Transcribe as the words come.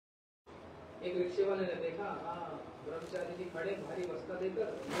एक रिक्शे वाले ने देखा, ब्रह्मचारी जी खड़े भारी बस्ता देकर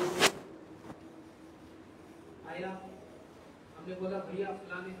आया। हमने बोला भैया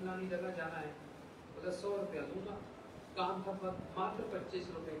फलानी जगह जाना है, बोला 100 रुपया दूंगा, काम था मात्र 25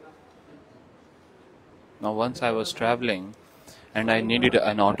 रुपए का। Now once I was traveling and I needed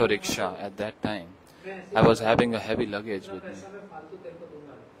an auto rickshaw at that time. I was having a heavy luggage with me.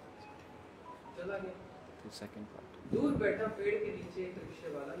 The second part. दूर बैठा पेड़ के नीचे एक रिक्शे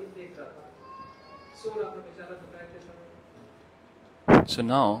वाला ये देख रहा था, सो रहा था बेचारा दोपहर के समय। So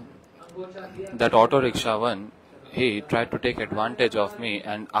now that auto rickshaw one, he tried to take advantage of me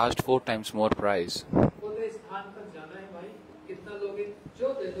and asked 4 times more price.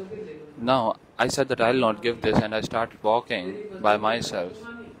 Now I said that I'll not give this and I started walking by myself.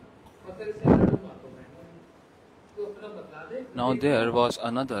 Now there was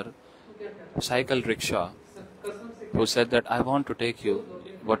another cycle rickshaw who said that I want to take you,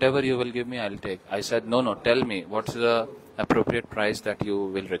 whatever you will give me I'll take. I said no, tell me what's the appropriate price that you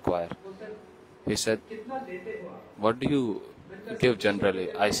will require. He said, what do you give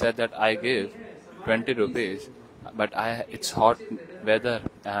generally? I said that I give 20 rupees, but it's hot weather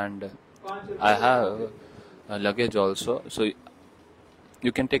and I have a luggage also, so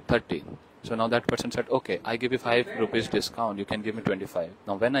you can take 30. So now that person said, okay, I give you 5 rupees discount, you can give me 25.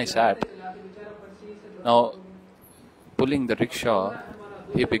 Now when I sat, now pulling the rickshaw,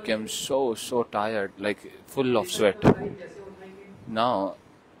 he became so tired, like full of sweat. Now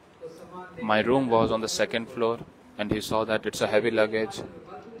my room was on the 2nd floor and he saw that it's a heavy luggage.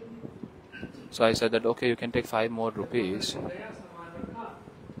 So I said that, okay, you can take 5 more rupees.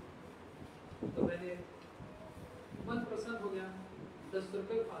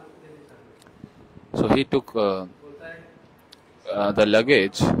 So he took the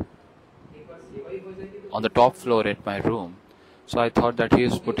luggage on the top floor at my room. So I thought that he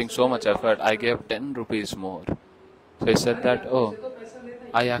is putting so much effort. I gave 10 rupees more. So he said that, oh,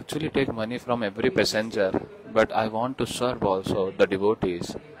 I actually take money from every passenger, but I want to serve also the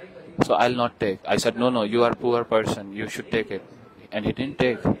devotees. So I'll not take. I said, no, you are a poor person, you should take it. And he didn't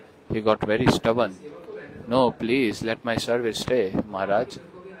take. He got very stubborn. No, please, let my service stay, Maharaj.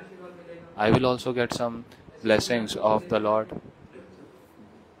 I will also get some blessings of the Lord.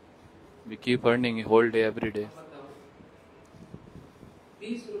 We keep earning whole day, every day.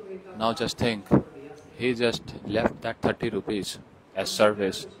 Now just think, he just left that 30 rupees as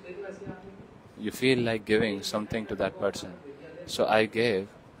service. You feel like giving something to that person. So I gave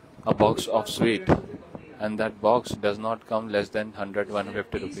a box of sweet, and that box does not come less than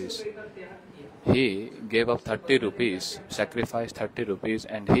 100-150 rupees. He gave up 30 rupees, sacrificed 30 rupees,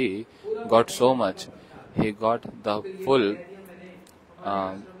 and he got so much. He got the full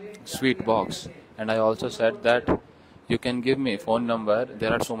sweet box. And I also said that you can give me phone number.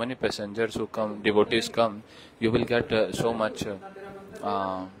 There are so many passengers who come, devotees come. You will get so much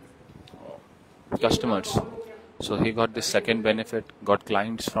customers. So he got this second benefit, got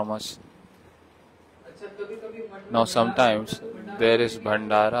clients from us. Now sometimes there is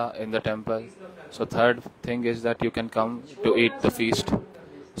bhandara in the temple. So third thing is that you can come to eat the feast.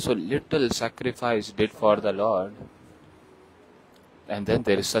 So little sacrifice did for the Lord. And then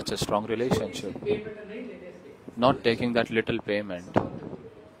there is such a strong relationship. Not taking that little payment,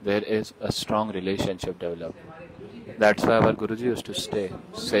 there is a strong relationship developed. That's why our Guruji used to say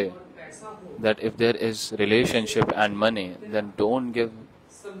that if there is relationship and money, then don't give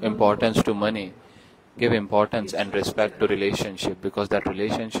importance to money. Give importance and respect to relationship, because that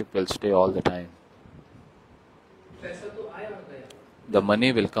relationship will stay all the time. The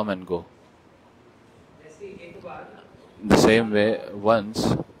money will come and go. The same way,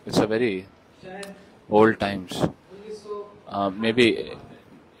 once, it's a very old times, maybe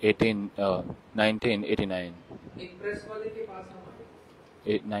 1989.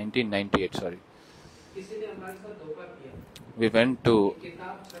 1998, sorry. We went to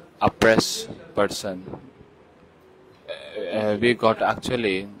a press person. We got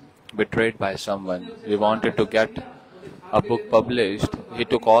actually betrayed by someone. We wanted to get a book published. He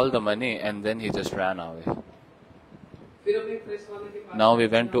took all the money and then he just ran away. Now we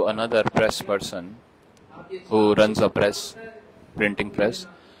went to another press person who runs a press, printing press.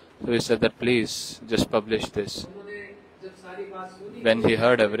 So he said that please just publish this. When he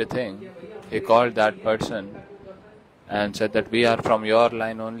heard everything, he called that person and said that we are from your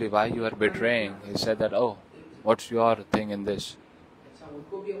line only, why you are betraying? He said that, oh, what's your thing in this?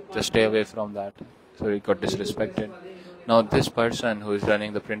 Just stay away from that. So he got disrespected. Now this person who is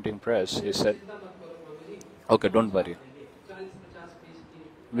running the printing press, he said, okay, don't worry.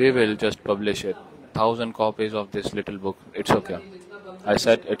 We will just publish it. 1,000 copies of this little book. It's okay. I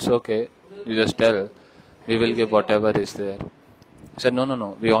said, it's okay, you just tell, we will give whatever is there. He said,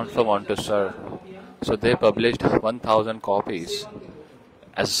 no, we also want to serve. So they published 1,000 copies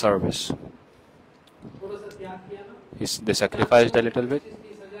as a service. They sacrificed a little bit.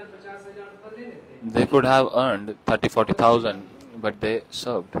 They could have earned 30,000-40,000, but they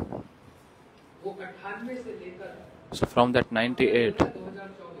served. So from that 98,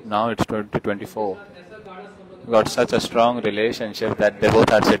 now it's 2024. Got such a strong relationship that they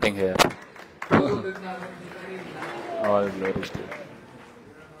both are sitting here. All glories to you.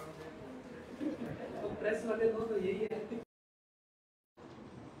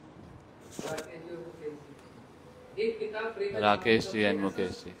 Rakesh ji and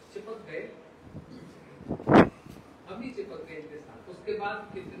Mukesh ji अभी चिपक गए इनके साथ। उसके बाद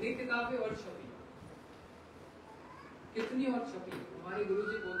कितनी किताबें और छपी, कितनी और छपी। हमारे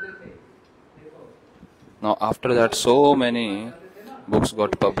गुरुजी बोलते थे, देखो। Now after that, so many books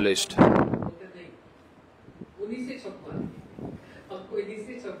got published. उन्हीं से छपवानी है, हमको इन्हीं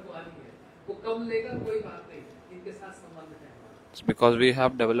से छपवानी है। वो कम लेगा कोई बात नहीं, इनके साथ संबंध है। It's because we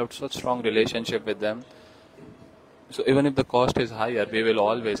have developed such strong relationship with them. So even if the cost is higher, we will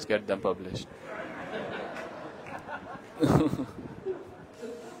always get them published.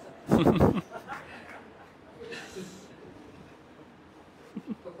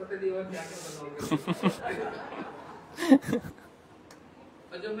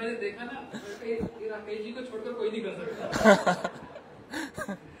 और जब मैंने देखा ना, राकेश जी को छोड़कर कोई नहीं कर सकता।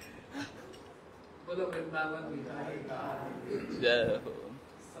 बोलो वृंदावन बिहारी का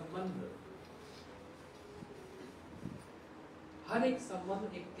संबंध, हर एक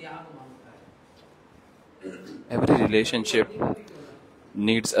संबंध एक त्याग मांगता है। Every relationship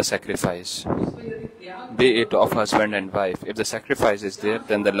needs a sacrifice, be it of husband and wife. If the sacrifice is there,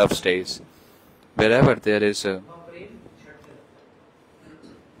 then the love stays. Wherever there is a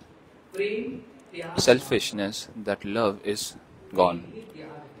selfishness, that love is gone,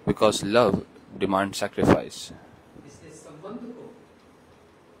 because love demands sacrifice.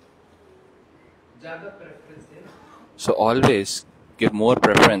 So always give more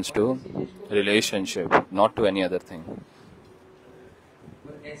preference to relationship, not to any other thing.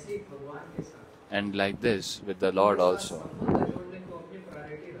 And like this with the Lord also.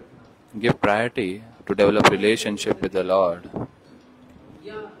 Give priority to develop relationship with the Lord.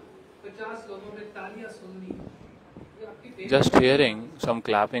 Just hearing some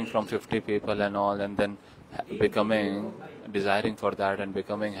clapping from 50 people and all, and then desiring for that and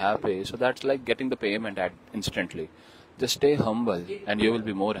becoming happy, so that's like getting the payment instantly. Just stay humble and you will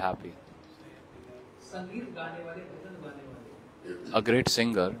be more happy. A great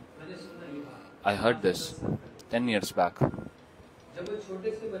singer, I heard this 10 years back.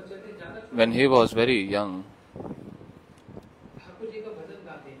 When he was very young,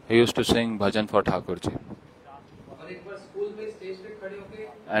 he used to sing bhajan for Thakurji.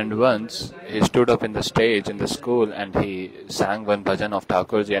 And once he stood up in the stage in the school and he sang one bhajan of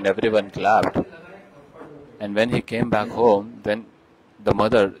Thakurji and everyone clapped. And when he came back home, then the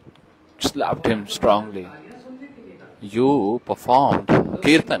mother slapped him strongly. You performed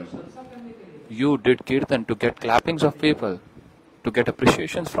kirtan. You did kirtan to get clappings of people, to get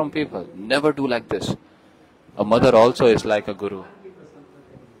appreciations from people. Never do like this. A mother also is like a guru.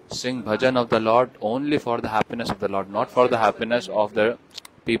 Sing bhajan of the Lord only for the happiness of the Lord, not for the happiness of the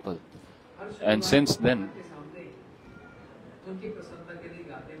people. And since then,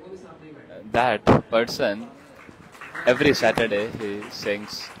 that person, every Saturday he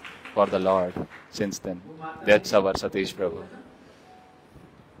sings for the Lord. Since then, that's our Satish Prabhu.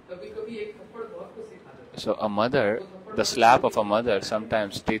 So a mother, the slap of a mother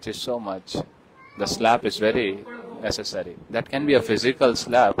sometimes teaches so much. The slap is very necessary. That can be a physical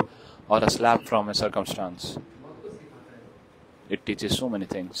slap or a slap from a circumstance. It teaches so many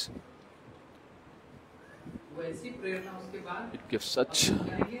things. It gives such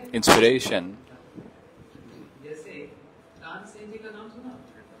inspiration.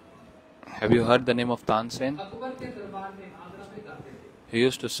 Have you heard the name of Tansen? He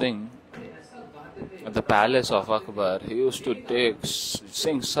used to sing at the palace of Akbar. He used to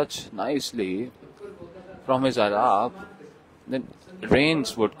sing such nicely from his alap. Then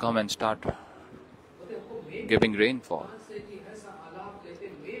rains would come and start giving rainfall.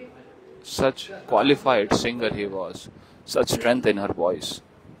 Such qualified singer he was. Such strength in her voice.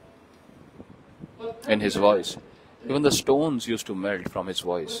 In his voice. Even the stones used to melt from his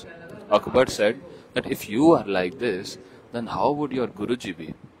voice. Akbar said that if you are like this, then how would your Guruji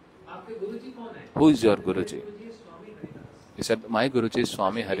be? Who is your Guruji? He said, my Guruji is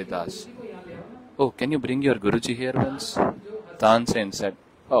Swami Haridas. Oh, can you bring your Guruji here once? Tansen said,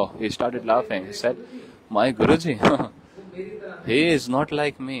 oh, he started laughing. He said, my Guruji, he is not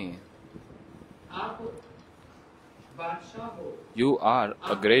like me. You are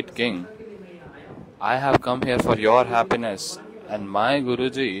a great king. I have come here for your happiness, and my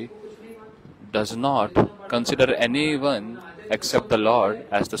Guruji does not consider anyone except the Lord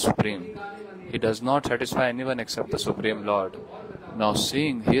as the Supreme. He does not satisfy anyone except the Supreme Lord. Now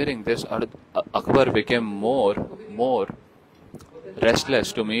hearing this, Akbar became more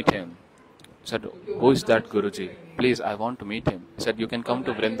restless to meet him. He said, who is that Guruji? Please, I want to meet him. He said, you can come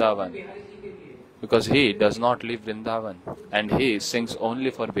to Vrindavan. Because he does not leave Vrindavan. And he sings only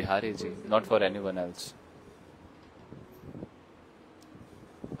for Bihariji, not for anyone else.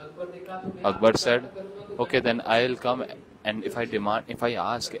 Akbar said, okay, then I'll come, and if I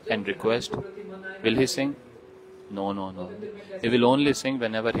ask and request, will he sing? No. He will only sing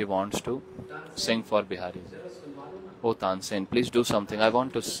whenever he wants to sing for Bihari. Oh Tansen, please do something. I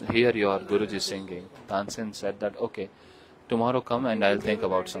want to hear your Guruji singing. Tansen said that, okay, tomorrow come and I'll think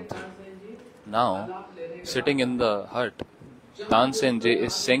about something. Now, sitting in the hut, Tansen ji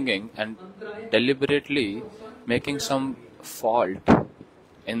is singing and deliberately making some fault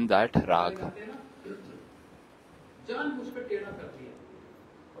in that rag.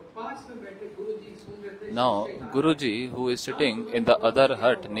 Now, Guruji, who is sitting in the other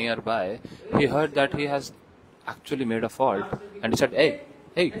hut nearby, he heard that he has actually made a fault, and he said, hey,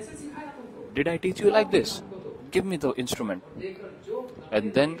 did I teach you like this? Give me the instrument.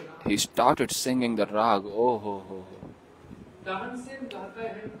 And then he started singing the rag.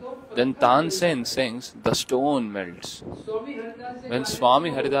 Then Tansen sings, the stone melts. When Swami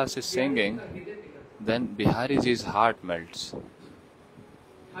Haridas is singing, then Bihariji's heart melts.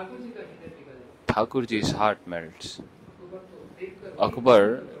 Thakurji's heart melts.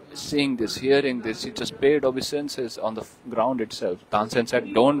 Akbar, seeing this, hearing this, he just paid obeisances on the ground itself. Tansen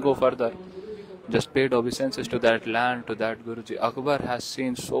said, don't go further. Just paid obeisances to that land, to that Guruji. Akbar has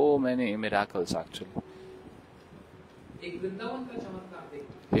seen so many miracles actually.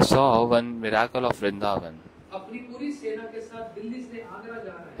 He saw one miracle of Vrindavan.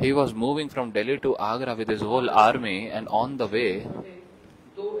 He was moving from Delhi to Agra with his whole army, and on the way,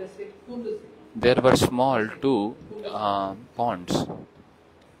 there were small two ponds.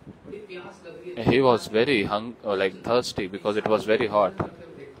 He was very thirsty because it was very hot.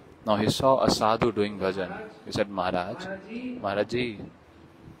 Now he saw a sadhu doing bhajan. He said, Maharaji,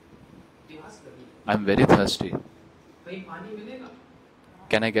 I am very thirsty.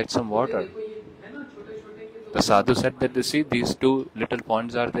 Can I get some water? The sadhu said that, see, these two little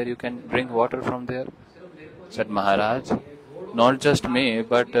ponds are there, you can drink water from there. He said, Maharaj, not just me,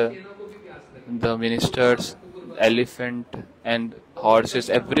 but the ministers, elephant and horses,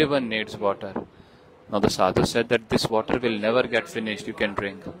 everyone needs water. Now the sadhu said that this water will never get finished, you can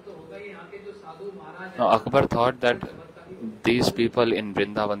drink. Now Akbar thought that these people in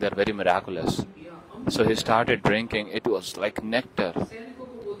Vrindavan, they are very miraculous. So he started drinking. It was like nectar.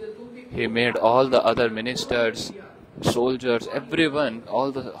 He made all the other ministers, soldiers, everyone,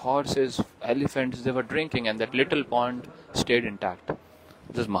 all the horses, elephants, they were drinking, and that little pond stayed intact.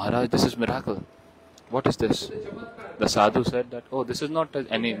 He says, Maharaj, this is miracle. What is this? The sadhu said that, oh, this is not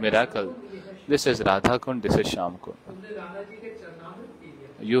any miracle. This is Radha Kund, this is Sham Kund.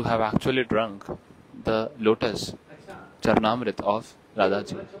 You have actually drunk the lotus Charnamrit of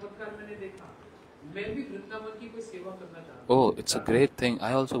Radhaji. Oh, it's a great thing.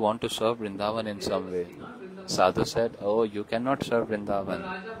 I also want to serve Vrindavan in some way. Sadhu said, oh, you cannot serve Vrindavan.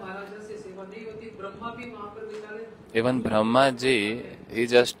 Even Brahma ji, he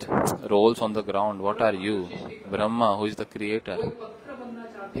just rolls on the ground. What are you? Brahma, who is the creator.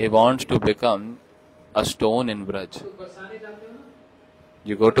 He wants to become a stone in Braj.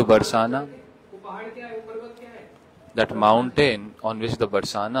 You go to Barsana, that mountain on which the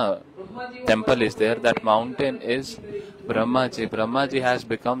Barsana temple is there, that mountain is Brahmaji. Brahmaji has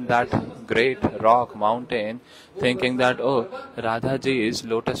become that great rock mountain, thinking that, oh, Radhaji's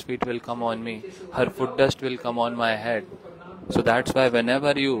lotus feet will come on me, her foot dust will come on my head. So that's why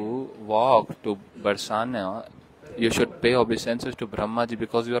whenever you walk to Barsana, you should pay obeisances to Brahmaji,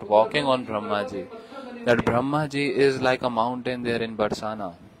 because you are walking on Brahmaji. That Brahmaji is like a mountain there in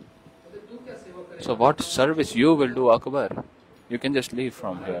Barsana. So what service you will do, Akbar? You can just leave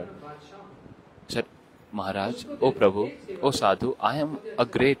from here. He said, Maharaj, oh Prabhu, oh Sadhu, I am a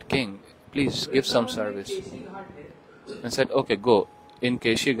great king. Please give some service. And said, okay, go. In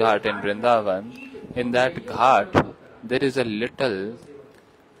Keshi Ghat in Vrindavan, in that ghat, there is a little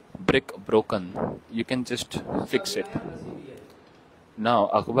brick broken. You can just fix it. Now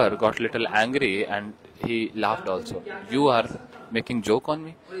Akbar got little angry and he laughed also. You are making joke on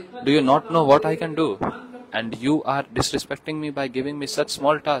me? Do you not know what I can do? And you are disrespecting me by giving me such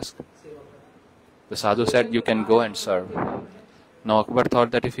small task. The sadhu said, you can go and serve. Now Akbar thought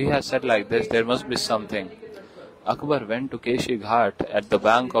that if he has said like this, there must be something. Akbar went to Keshi Ghat at the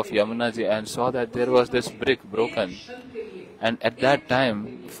bank of Yamuna Ji and saw that there was this brick broken. And at that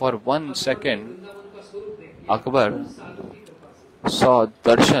time, for 1 second, Akbar saw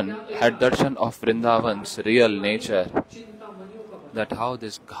had darshan of Vrindavan's real nature. That how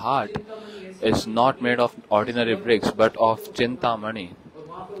this ghat is not made of ordinary bricks but of Chintamani,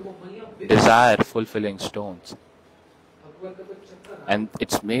 desire fulfilling stones. And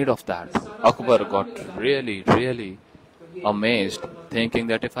it's made of that. Akbar got really, really amazed, thinking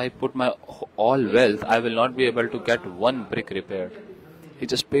that if I put my all wealth, I will not be able to get one brick repaired. He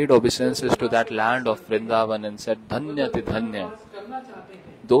just paid obeisances to that land of Vrindavan and said, Dhanyati Dhanya.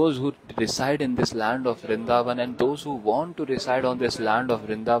 Those who reside in this land of Vrindavan and those who want to reside on this land of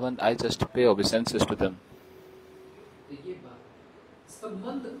Vrindavan, I just pay obeisances to them.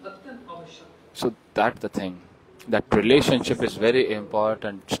 So that's the thing. That relationship is very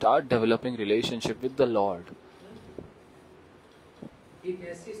important. Start developing relationship with the Lord.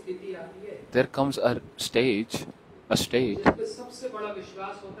 There comes a stage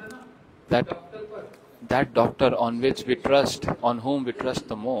that doctor on which we trust, on whom we trust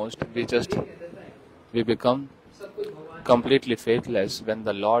the most, we become completely faithless when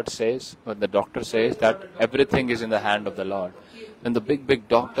the doctor says that everything is in the hand of the Lord. When the big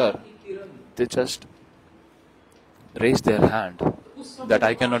doctor, they just raise their hand that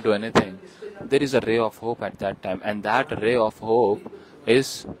I cannot do anything. There is a ray of hope at that time, and that ray of hope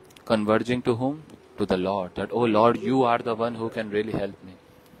is converging to whom? To the Lord. That, oh Lord, you are the one who can really help me.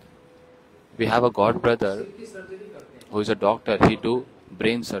 We have a god brother who is a doctor. He do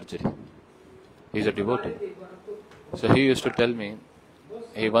brain surgery. He is a devotee. So he used to tell me,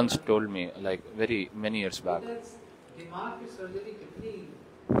 he once told me, like very many years back, he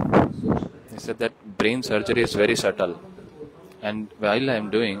said that brain surgery is very subtle. And while I am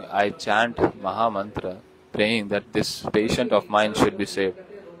doing, I chant Maha Mantra, praying that this patient of mine should be saved.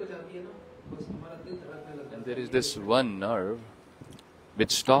 And there is this one nerve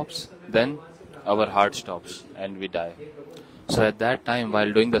which stops, then our heart stops and we die. So at that time,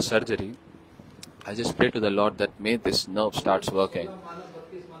 while doing the surgery, I just pray to the Lord that may this nerve starts working.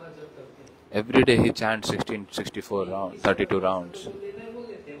 Every day he chants 64 rounds, 32 rounds.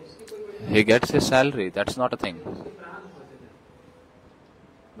 He gets his salary, that's not a thing.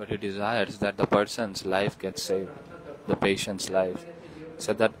 But he desires that the person's life gets saved, the patient's life.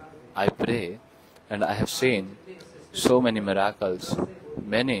 So that I pray, and I have seen so many miracles.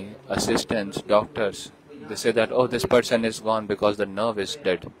 Many assistants, doctors, they say that, oh, this person is gone because the nerve is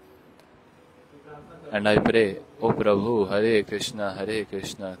dead. And I pray, oh Prabhu, Hare Krishna, Hare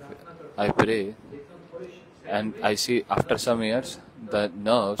Krishna. I pray, and I see after some years, the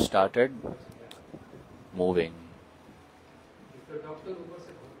nerve started moving.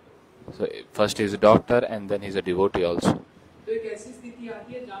 So first he is a doctor and then he is a devotee also.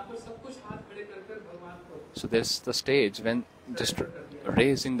 So there's the stage when just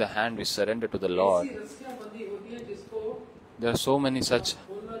raising the hand we surrender to the Lord. There are so many such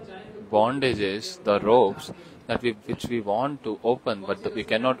bondages, the ropes, which we want to open, but we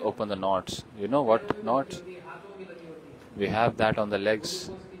cannot open the knots. You know what knots? We have that on the legs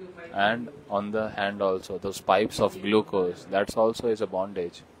and on the hand also. Those pipes of glucose, that also is a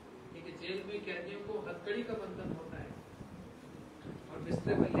bondage.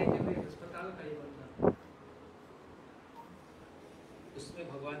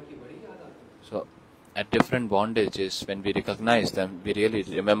 So at different bondages, when we recognize them, we really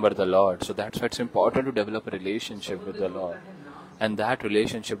remember the Lord. So that's why it's important to develop a relationship with the Lord. And that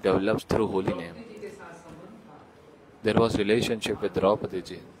relationship develops through holy name. There was relationship with Draupadi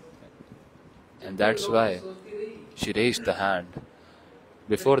ji. And that's why she raised the hand.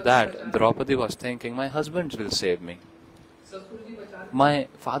 Before that, Draupadi was thinking, my husband will save me. My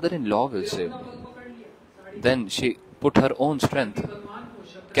father-in-law will save me. Then she put her own strength,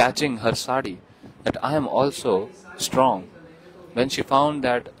 catching her sari, that I am also strong. When she found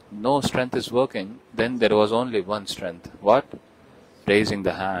that no strength is working, then there was only one strength. What? Raising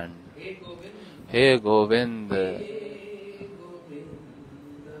the hand. Hey Govind.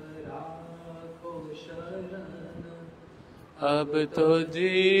 Ab to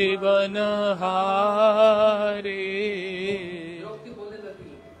jeevan hari.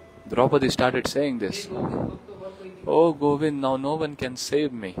 Draupadi started saying this. Oh Govind, now no one can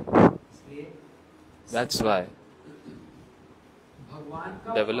save me. That's why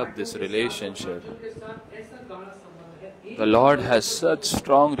develop this relationship. The Lord has such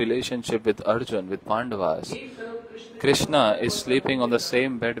strong relationship with Arjun, with Pandavas. Krishna is sleeping on the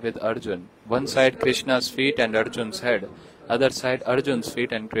same bed with Arjun. One side Krishna's feet and Arjun's head, other side Arjun's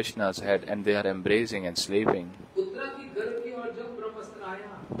feet and Krishna's head, and they are embracing and sleeping.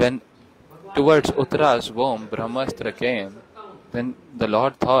 When towards Uttara's womb Brahmastra came, when the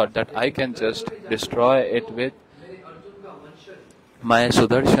Lord thought that I can just destroy it with my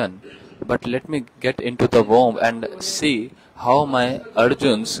Sudarshan, but let me get into the womb and see how my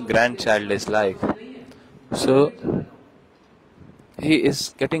Arjun's grandchild is like. So he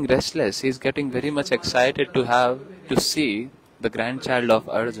is getting restless. He is getting very much excited to see the grandchild of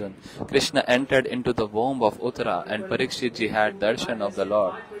Arjun. Krishna entered into the womb of Uttara, and Parikshit ji had darshan of the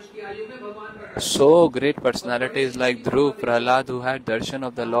Lord. So great personalities like Dhruv, Prahlad, who had darshan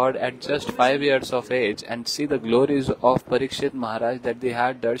of the Lord at just 5 years of age, and see the glories of Parikshit Maharaj, that they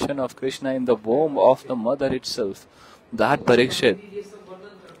had darshan of Krishna in the womb of the mother itself. That Parikshit,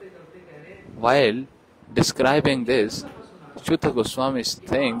 while describing this, Achyuta Goswami is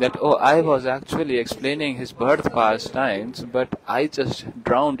saying that, oh, I was actually explaining his birth pastimes, but I just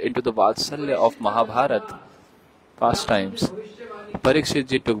drowned into the Vatsalya of Mahabharata pastimes. Parikshit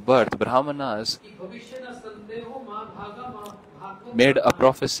ji took birth. Brahmanas made a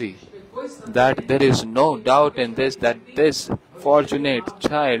prophecy that there is no doubt in this, that this fortunate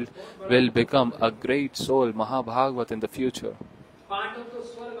child will become a great soul, Mahabhagavat, in the future.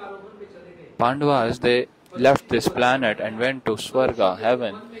 Pandavas, they left this planet and went to Swarga,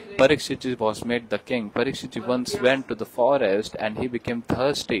 heaven. Parikshit ji was made the king. Parikshit ji once went to the forest and he became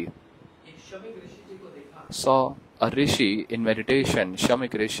thirsty. Saw a rishi in meditation,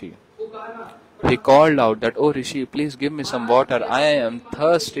 Shamik Rishi. He called out that, oh Rishi, please give me some water, I am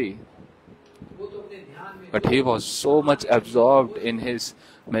thirsty. But he was so much absorbed in his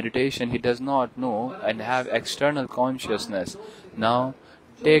meditation, he does not know and have external consciousness. Now,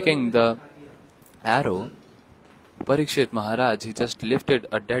 taking the arrow, Parikshit Maharaj, he just lifted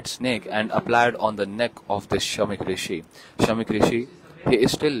a dead snake and applied on the neck of this Shamik Rishi. Shamik Rishi, he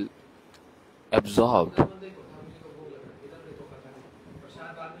is still absorbed.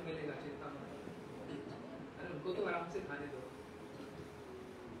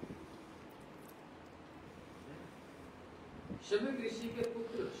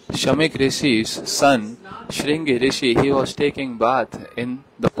 Shamik Rishi's son, Shringi Rishi, he was taking bath in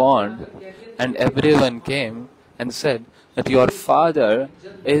the pond, and everyone came and said that your father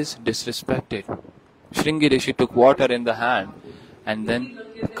is disrespected. Shringi Rishi took water in the hand and then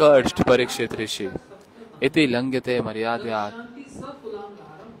cursed Parikshit Rishi. Iti langyate maryadyat.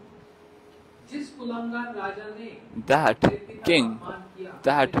 That king,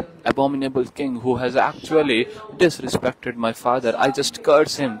 that abominable king who has actually disrespected my father, I just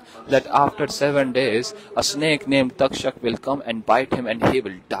curse him that after 7 days a snake named Takshak will come and bite him and he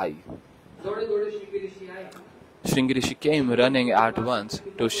will die. Shringi Rishi came running at once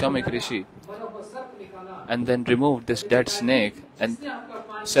to Shamik Rishi and then removed this dead snake and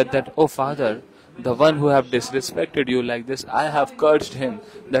said that, oh father, the one who have disrespected you like this, I have cursed him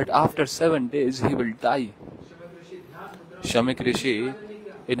that after 7 days he will die. Shamik Rishi,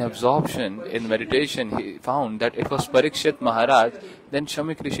 in absorption, in meditation, he found that it was Parikshit Maharaj. Then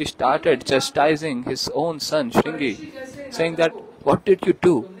Shamik Rishi started chastising his own son Shringi, saying that, what did you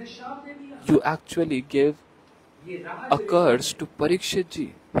do? You actually gave a curse to Parikshit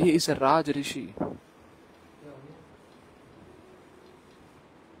ji. He is a Raj Rishi.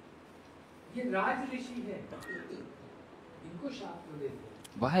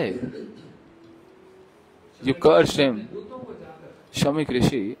 Why? You cursed him. Shamik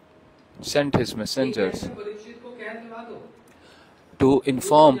Rishi sent his messengers to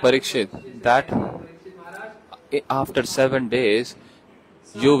inform Parikshit that after 7 days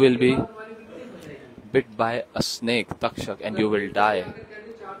you will be bit by a snake, Takshak, and you will die.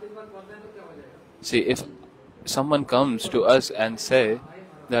 See, if someone comes to us and say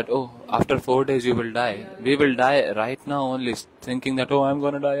that, oh, after 4 days you will die, we will die right now only thinking that, oh, I'm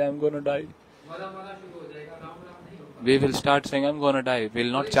going to die, I'm going to die. We will start saying, I'm going to die. We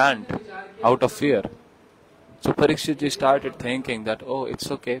will not chant out of fear. So Parikshit ji started thinking that, oh,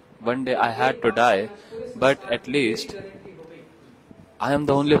 it's okay, one day I had to die, but at least I am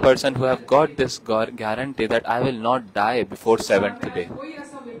the only person who have got this guarantee that I will not die before 7th day.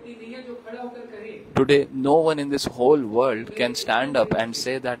 Today, no one in this whole world can stand up and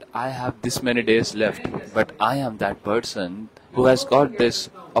say that I have this many days left, but I am that person who has got this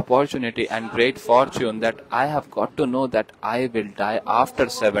opportunity and great fortune that I have got to know that I will die after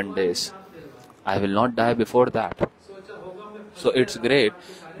 7 days. I will not die before that. So it's great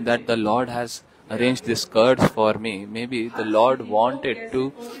that the Lord has arranged these curds for me. Maybe the Lord wanted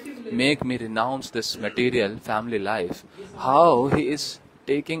to make me renounce this material family life. How He is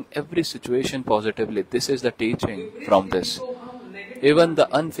taking every situation positively. This is the teaching from this. Even the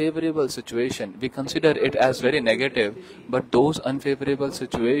unfavorable situation, we consider it as very negative, but those unfavorable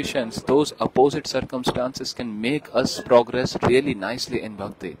situations, those opposite circumstances can make us progress really nicely in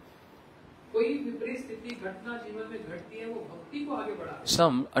bhakti.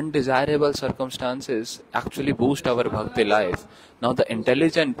 Some undesirable circumstances actually boost our bhakti life. Now the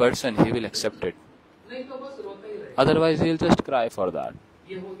intelligent person, he will accept it. Otherwise he'll just cry for that.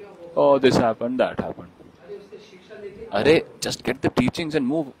 Oh, this happened, that happened. Arey, just get the teachings and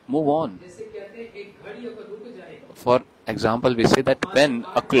move on. For example, we say that when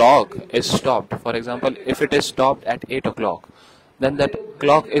a clock is stopped, for example, if it is stopped at 8 o'clock, then that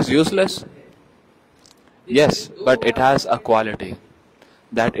clock is useless. Yes, but it has a quality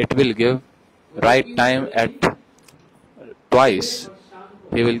that it will give right time at twice.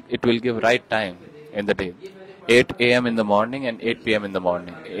 It will give right time in the day. 8 a.m. in the morning and 8 p.m. in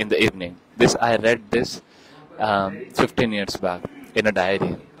the evening. This I read this 15 years back in a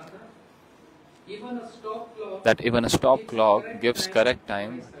diary. That even a stop clock gives correct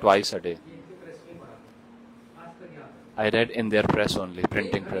time twice a day. I read in their press only,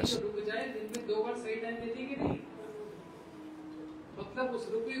 printing press.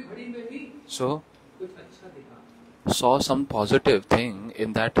 So, saw some positive thing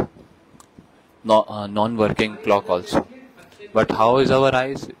in that non-working clock also. But how is our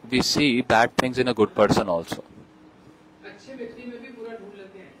eyes? We see bad things in a good person also.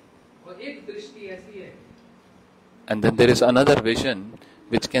 And then there is another vision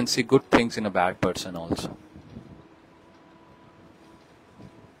which can see good things in a bad person also.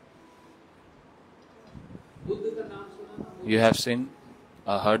 You have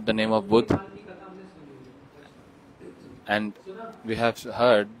heard the name of Buddha, and we have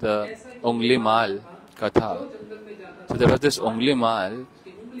heard the Ungli Mal Katha. So there was this Ungli Mal,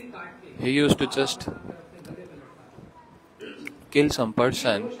 he used to just kill some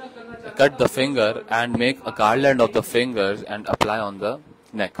person, cut the finger and make a garland of the fingers and apply on the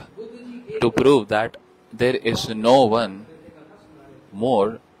neck to prove that there is no one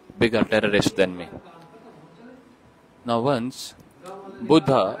more bigger terrorist than me. Now once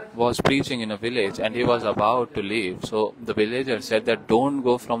Buddha was preaching in a village and he was about to leave. So the villager said that don't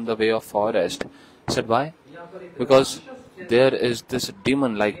go from the way of forest. He said, why? Because there is this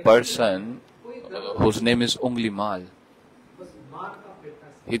demon-like person whose name is Ungli Mal.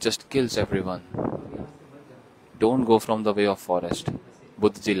 He just kills everyone. Don't go from the way of forest.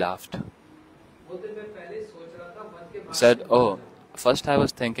 Buddhaji laughed. Said, oh, first I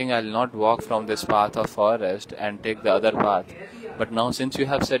was thinking I'll not walk from this path of forest and take the other path. But now since you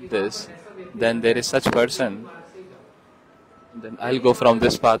have said this, then there is such person, then I'll go from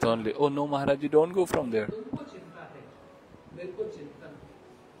this path only. Oh no, Maharaj, you don't go from there.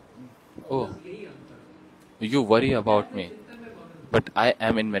 Oh, you worry about me. But I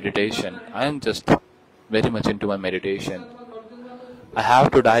am in meditation. I am just very much into my meditation. I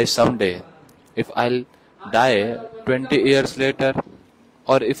have to die someday. If I'll die 20 years later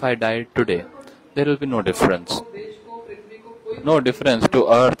or if I die today, there will be no difference. No difference to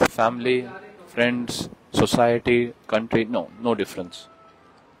earth, family, friends, society, country. No difference.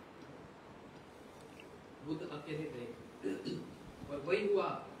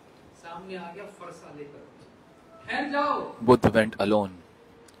 Buddha went alone.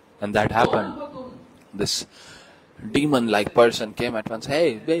 And that happened. This demon-like person came at once.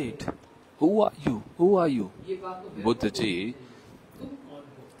 Hey, wait. Who are you? Who are you? Buddhaji,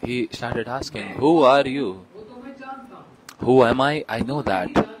 he started asking, who are you? Who am I? I know that.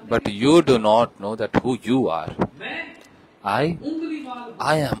 But you do not know that who you are. I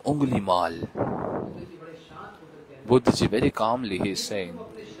am Ungli Mal. Buddhaji very calmly he is saying,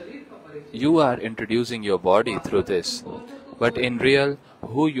 you are introducing your body through this. But in real,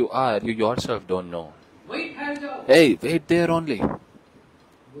 who you are, you yourself don't know. Hey, wait there only.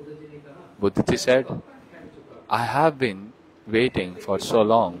 Buddhaji said, I have been waiting for so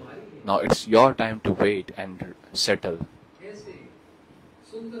long. Now it's your time to wait and settle.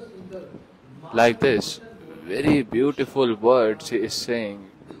 Like this, very beautiful words he is saying,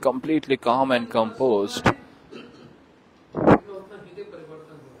 completely calm and composed.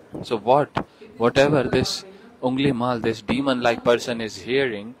 So whatever this Ungli Mal, this demon-like person is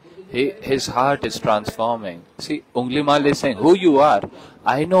hearing, his heart is transforming. See, Ungli Mal is saying, who you are,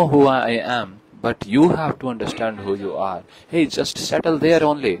 I know who I am, but you have to understand who you are. Hey, just settle there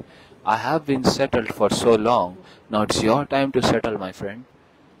only. I have been settled for so long. Now it's your time to settle, my friend.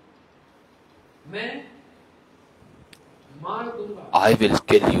 मैं मार दूंगा. I will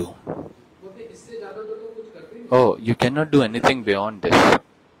kill you. बोलते इससे ज्यादा तो तुम कुछ कर भी नहीं. Oh, you cannot do anything beyond this.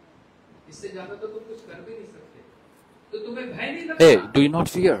 इससे ज्यादा तो तुम कुछ कर भी नहीं सकते. तो तुम्हें भय नहीं लगता. Hey, do you not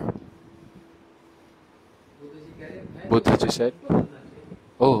fear? Buddha ji कह रहे हैं. Buddha ji said,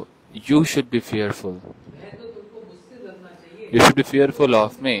 oh, you should be fearful. भय तो तुमको मुझसे लगना चाहिए. You should be fearful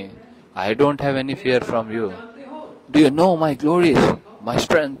of me. I don't have any fear from you. जानते हो. Do you know my glories, my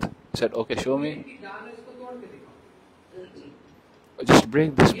strength? He said, okay, show me. कि डाल है इसको तोड़ के दिखाओ. Just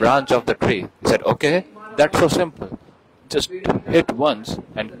break this branch of the tree. He said, okay, that's so simple. Just hit once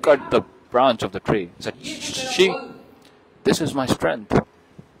and cut the branch of the tree. He said, she, this is my strength.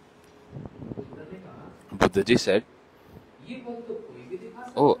 Buddha ji said, ये बल तो कोई भी दिखा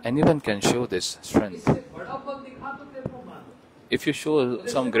सकता. oh, anyone can show this strength. इससे बड़ा बल दिखा तो तेरे को मान. If you show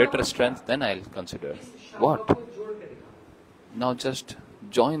some greater strength, then I'll consider. What? को जोड़ के दिखा. Now just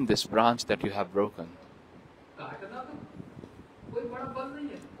join this branch that you have broken. काटना तो कोई बड़ा बल नहीं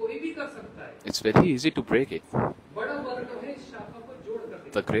है. कोई भी कर सकता है. It's very easy to break it. बड़ा बल तो है इस शाखा को जोड़ कर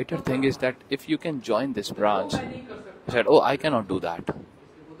दिखा. The greater thing is that if you can join this branch, मैं नहीं कर सकता. he said, oh, I cannot do that.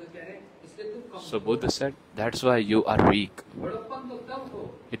 इसलिए बुद्ध कह रहे हैं इसलिए तुम कम. So Buddha said, that's why you are weak. बड़प्पन तो तब हो.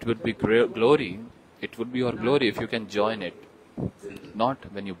 It would be glory. It would be your glory if you can join it, not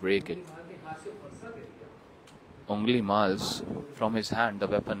when you break it. के हाथ से फंसा दे दिया. Ungli Mal's, from his hand the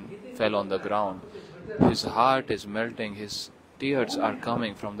weapon fell on the ground. His heart is melting, his tears are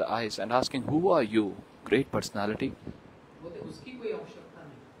coming from the eyes and asking, who are you, great personality? बोलते उसकी कोई आवश्यकता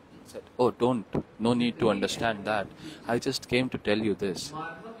नहीं. He said, oh, no need to understand that. I just came to tell you this,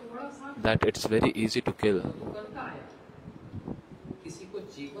 मारना तो बड़ा आसान. that it's very easy to kill. वो करता आया. किसी को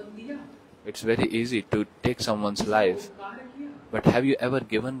जीवन दिया. It's very easy to take someone's life. कार्य किया. But have you ever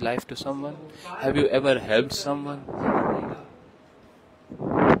given life to someone? Have you ever helped someone?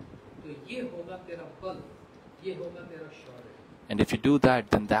 तो ये होगा तेरा बल. ये होगा तेरा शौर्य. And if you do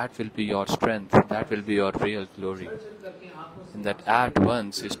that, then that will be your strength. That will be your real glory. करके आंखों से And that at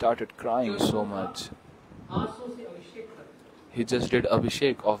once he started crying so much. आंसू से अभिषेक कर. He just did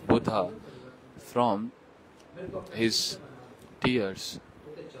Abhishek of Buddha from his tears.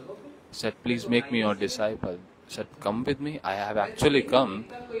 बोलते चलो फिर. He said, please make me your disciple. He said, come with me. I have actually come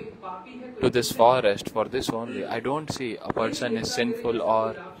कोई पापी है. to this forest for this only. I don't see a person is sinful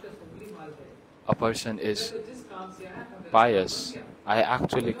or राक्षस उंगली मार है. a person is तो जिस काम से आया था. pious. I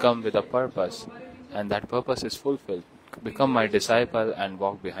actually come with a purpose, and that purpose is fulfilled. Become my disciple and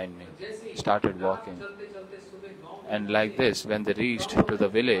walk behind me. Started walking. चलते चलते सुबह गांव. And like this, when they reached to the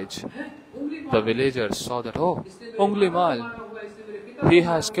village, the villagers saw that, oh, Ungli Mal, he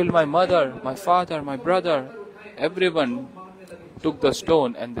has killed my mother, my father, my brother. Everyone took the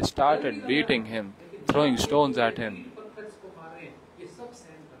stone and they started beating him, throwing stones at him.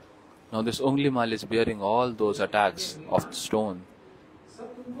 Now this Ungli Mal is bearing all those attacks of stone.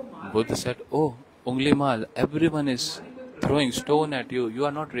 Buddha said, oh, Ungli Mal, everyone is throwing stone at you. You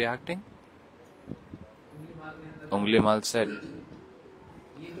are not reacting? Ungli Mal said,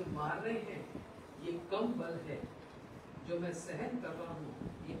 ये जो मार रहे हैं ये कम बल है. जो मैं सहन कर रहा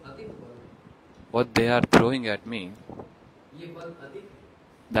हूँ ये अधिक बल है. what they are throwing at me, ये बल अधिक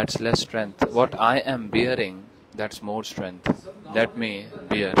है. that's less strength. What I am bearing, that's more strength. Let me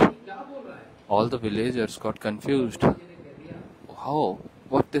bear. क्या बोल रहा है. All the villagers got confused. ये कह दिया How?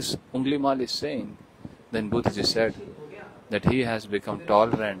 What this Ungli Mal is saying? Then Buddhaji said हो गया. that he has become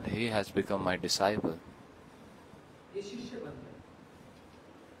tolerant, he has become my disciple. ये शिष्य बन गए.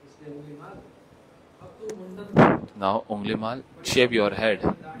 इसलिए उंगली मार. अब तू मुंडन. Now Ungli Mal, shave your head.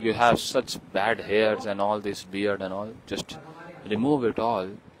 You have such bad hairs and all this beard and all. Just remove it all.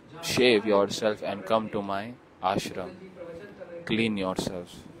 Shave yourself and come to my ashram. Clean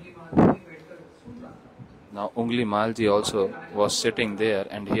yourselves. Now Ungli Malji also was sitting there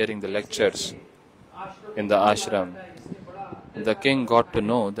and hearing the lectures in the ashram. The king got to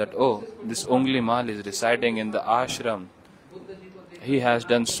know that, oh, this Ungli Mal is residing in the ashram. He has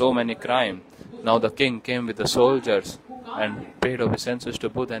done so many crimes. Now the king came with the soldiers and paid obeisances to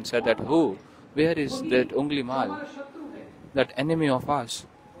Buddha and said that, who? Where is that Ungli Mal? That enemy of us?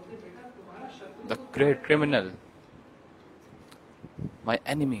 The great criminal. My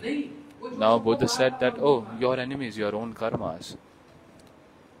enemy. Now Buddha said that, oh, your enemy is your own karmas.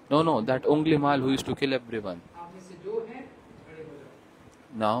 No, that Ungli Mal who used to kill everyone.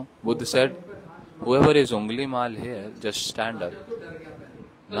 Now Buddha said, whoever is Ungli Mal here, just stand up.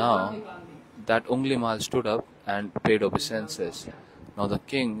 Now that Ungli Mal stood up and paid obeisances. Now the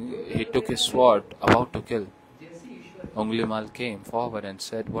king, he took his sword about to kill. Ungli Mal came forward and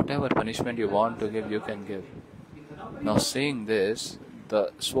said, whatever punishment you want to give, you can give. Now seeing this,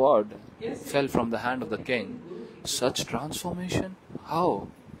 the sword fell from the hand of the king. Such transformation? How?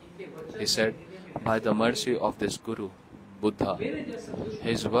 He said, by the mercy of this Guru, Buddha.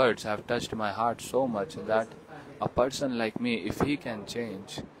 His words have touched my heart so much that a person like me, if he can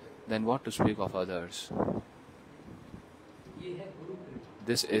change, then what to speak of others?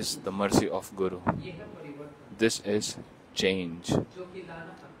 This is the mercy of Guru. This is change,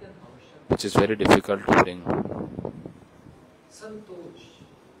 which is very difficult to bring.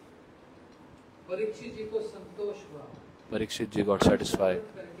 Parikshit ji got satisfied.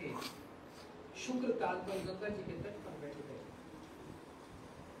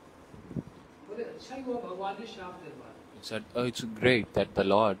 He said, oh, it's great that the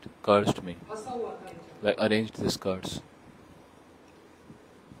Lord cursed me, like arranged this curse.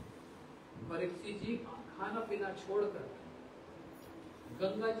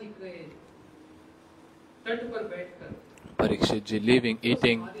 Parikshit ji leaving,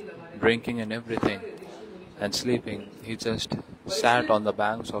 eating, drinking and everything and sleeping, he just sat on the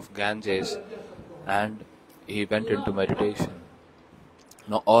banks of Ganges and he went into meditation.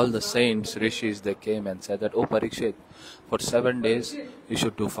 Now all the saints, rishis, they came and said that, oh Parikshit, for 7 days you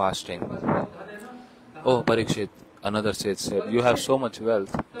should do fasting. Oh Parikshit, another sage said, you have so much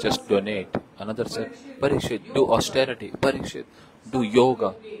wealth, just donate. Another said, Parikshit, do austerity. Parikshit, do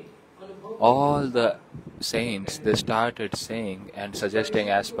yoga. All the saints, they started saying and suggesting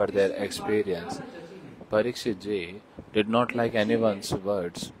as per their experience. Parikshit ji did not like anyone's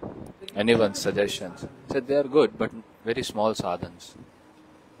words, anyone's suggestions. He said they are good, but very small sadhans.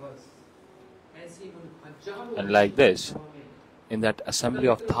 And like this, in that assembly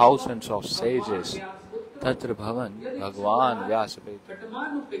of thousands of sages, Tatra Bhavan, Bhagwan Vyasapet,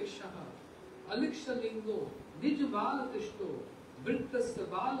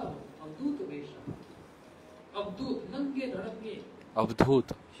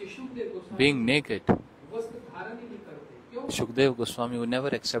 Avdhut, being naked, Shukdev Goswami who never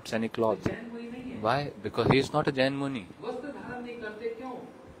accepts any cloth. Why? Because he is not a Jain Muni.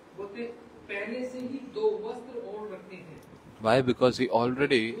 Why? Because he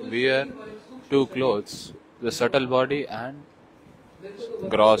already wear 2 clothes, the subtle body and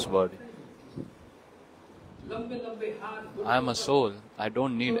gross body. I am a soul, I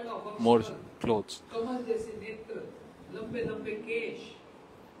don't need more clothes.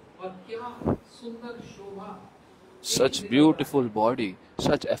 Such beautiful body,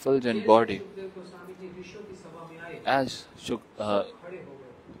 such effulgent body. As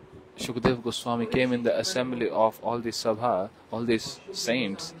Shukdev Goswami came in the assembly of all these sabha, all these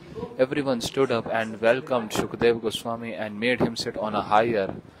saints, everyone stood up and welcomed Shukdev Goswami and made him sit on a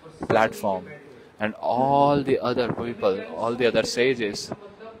higher platform. And all the other people, all the other sages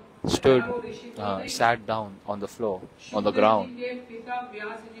sat down on the floor, on the ground.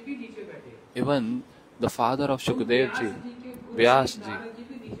 Even the father of Shukdev ji, Vyas ji,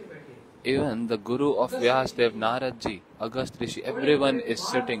 even the guru of Vyasdev, Narad ji, Agast Rishi, everyone is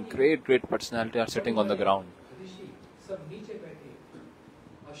sitting, great personality are sitting on the ground.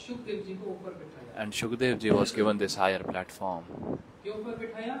 And Shukdev ji was given this higher platform.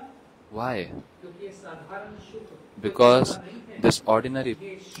 Why? Because this ordinary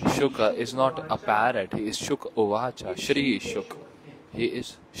Shuka is not a parrot, he is Shuk Uvacha, Shri Shuk. He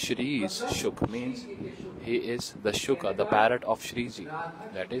is Shri's Shuk, means he is the Shuka, the parrot of Shriji.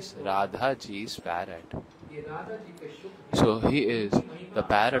 That is Radha ji's parrot. So he is the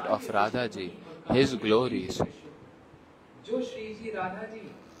parrot of Radha ji, his glories.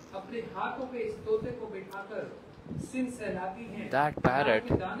 That parrot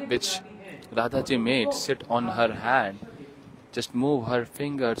which Radha ji made sit on her hand, just move her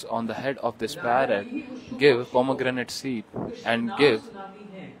fingers on the head of this parrot, give pomegranate seed and give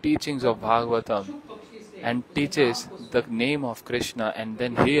teachings of Bhagavatam and teaches the name of Krishna and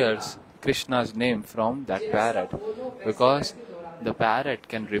then hears Krishna's name from that parrot, because the parrot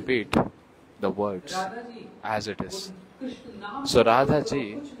can repeat the words as it is. So Radha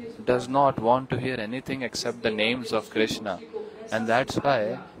ji does not want to hear anything except the names of Krishna, and that's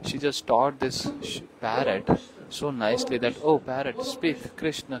why she just taught this parrot so nicely that, oh parrot, speak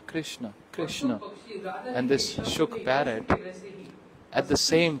Krishna, Krishna, Krishna. And this Shuk parrot, at the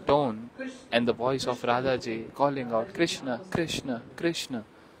same tone and the voice of Radha ji calling out Krishna, Krishna, Krishna.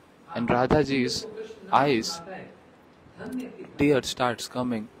 And Radha ji's eyes, tears starts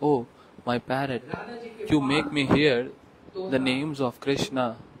coming. Oh, my parrot, you make me hear the names of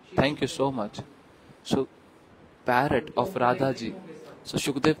Krishna. Thank you so much. So, parrot of Radha ji. So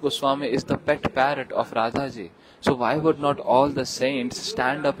Shukdev Goswami is the pet parrot of Radha ji. So why would not all the saints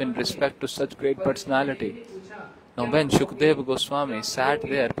stand up in respect to such great personality? Now when Shukdev Goswami sat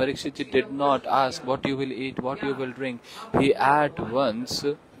there, Parikshit ji did not ask what you will eat, what you will drink. He at once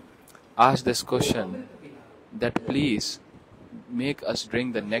asked this question, that please make us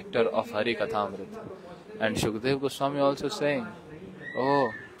drink the nectar of Hari Kathamrit. And Shukdev Goswami also saying,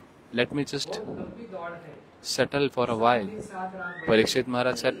 oh, let me just settle for a while. Parikshit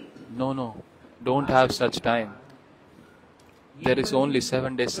Maharaj said, no, don't have such time. There is only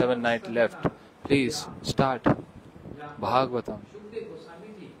 7 days, 7 nights left. Please start Bhagavatam.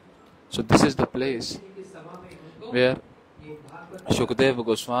 So this is the place where Shukdev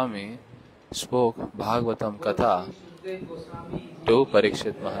Goswami spoke Bhagavatam Katha to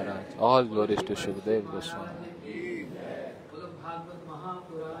Parikshit Maharaj. All glories to Shukdev Goswami.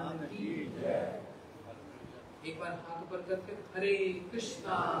 एक बार हाथ ऊपर करके हरे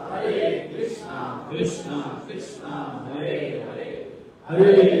कृष्णा कृष्णा कृष्णा हरे हरे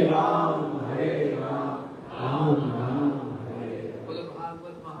हरे राम राम राम हरे। बोलो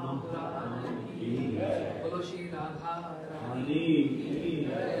भागवत महापुराण की बोलो श्री राधा रानी की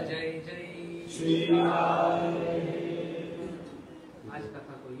जय जय श्री राम। आज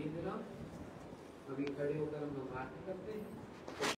कथा को ये मिला, अभी खड़े होकर हम लोग बात करते हैं।